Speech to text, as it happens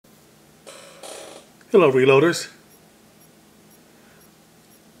Hello, reloaders.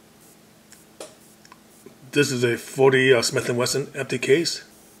 This is a 40 Smith & Wesson empty case.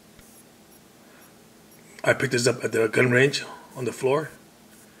 I picked this up at the gun range on the floor.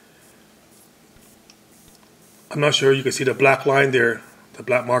 I'm not sure you can see the black line there, the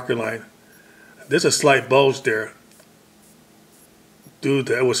black marker line. There's a slight bulge there due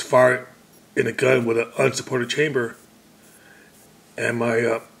to it was fired in a gun with an unsupported chamber, and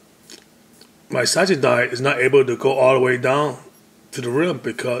my sighting dye is not able to go all the way down to the rim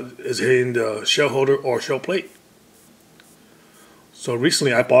because it's hitting the shell holder or shell plate. So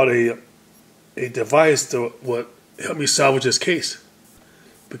recently I bought a device that would help me salvage this case,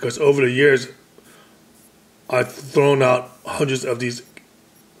 because over the years I've thrown out hundreds of these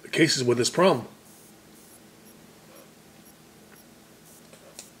cases with this problem.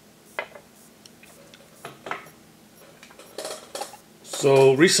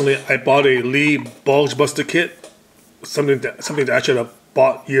 So recently I bought a Lee Bulge Buster Kit, something that I should have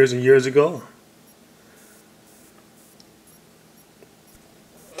bought years and years ago.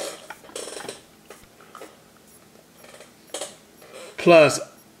 Plus,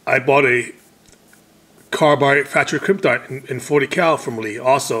 I bought a carbide factory crimp dye in 40 cal from Lee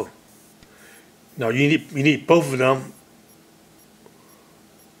also. Now you need both of them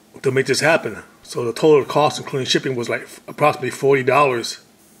to make this happen. So the total cost, including shipping, was like approximately $40.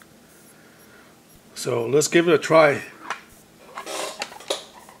 So let's give it a try.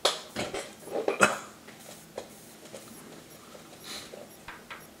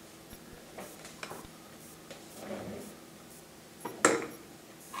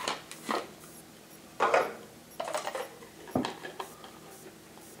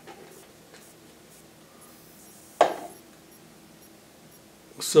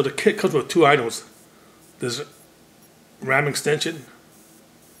 So the kit comes with two items. There's a ram extension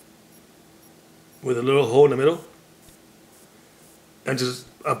with a little hole in the middle, and just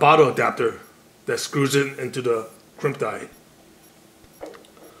a bottle adapter that screws it into the crimp dye.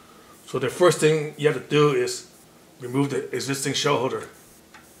 So the first thing you have to do is remove the existing shell holder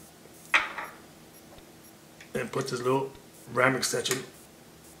and put this little ram extension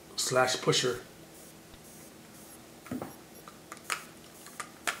 / pusher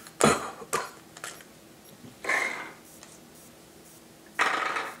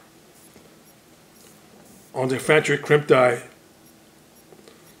on the factory crimp dye.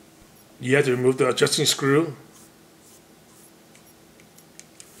 You have to remove the adjusting screw.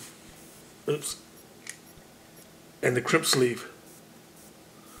 Oops. And the crimp sleeve.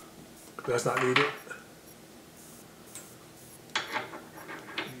 That's not needed.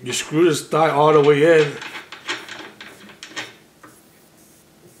 You screw this dye all the way in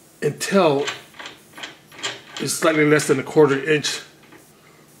until it's slightly less than a quarter inch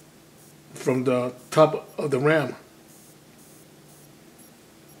from the top of the ram.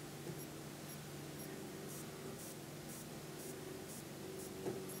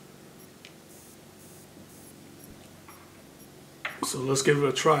 So let's give it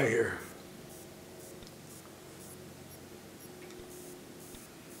a try here.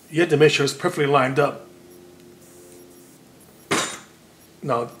 You have to make sure it's perfectly lined up.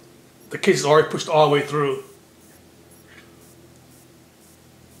 Now, the case is already pushed all the way through.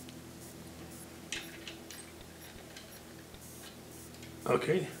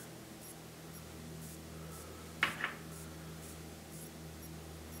 Okay.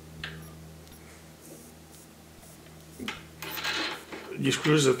 You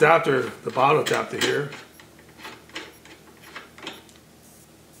screw this adapter, the bottle adapter here.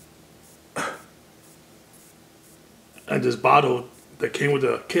 And this bottle that came with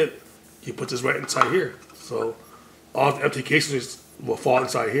the kit, you put this right inside here. So all the empty cases will fall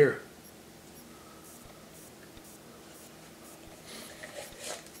inside here.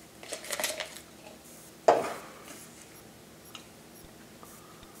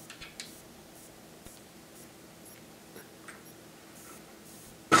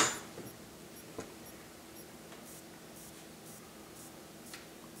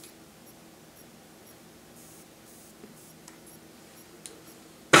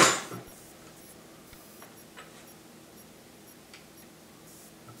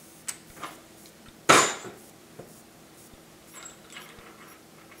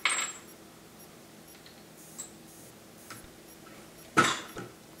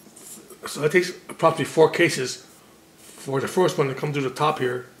 So it takes approximately 4 cases for the first one to come through the top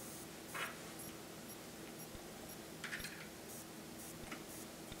here.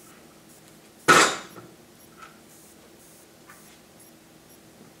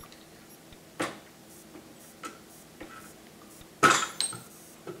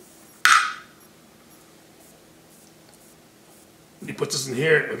 you put this in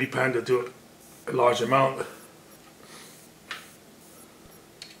here if you plan to do a large amount.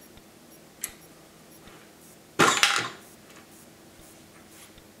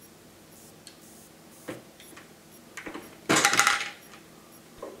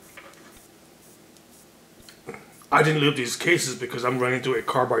 I didn't loop these cases because I'm running through a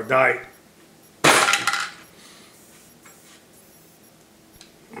carbide die.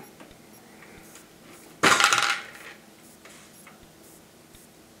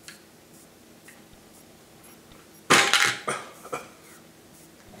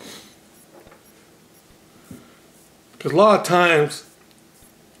 Because a lot of times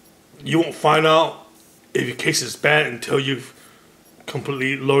you won't find out if your case is bad until you've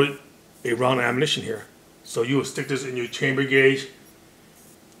completely loaded a round of ammunition here. So you will stick this in your chamber gauge,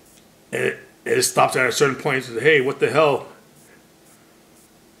 and it stops at a certain point and says, hey, what the hell?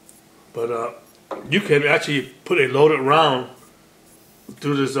 But you can actually put a loaded round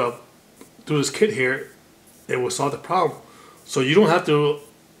through this kit here. It will solve the problem. So you don't have to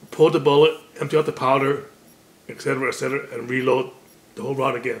pull the bullet, empty out the powder, etc., and reload the whole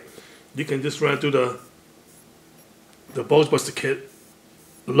round again. You can just run through the Bulge Buster kit,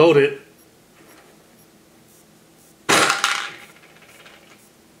 load it,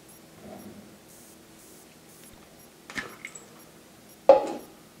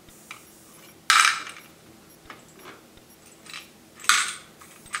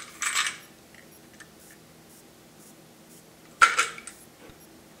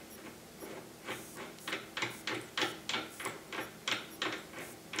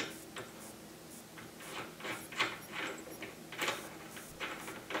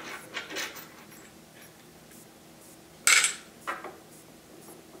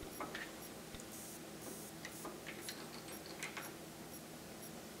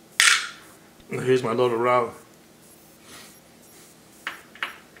 and here's my loaded round.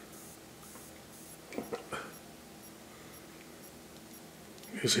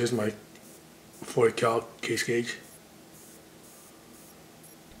 Here's my 40 cal case gauge.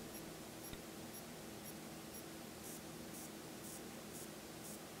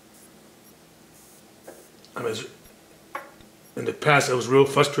 I mean, in the past it was real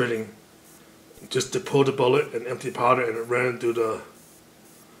frustrating just to pull the bullet and empty the powder and it ran through the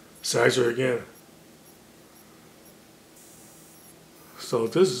sizer again. So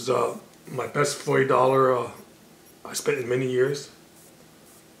this is my best $40 I spent in many years.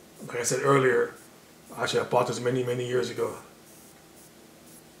 Like I said earlier, actually I bought this many years ago.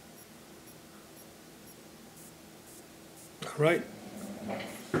 All right.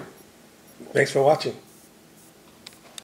 Thanks for watching.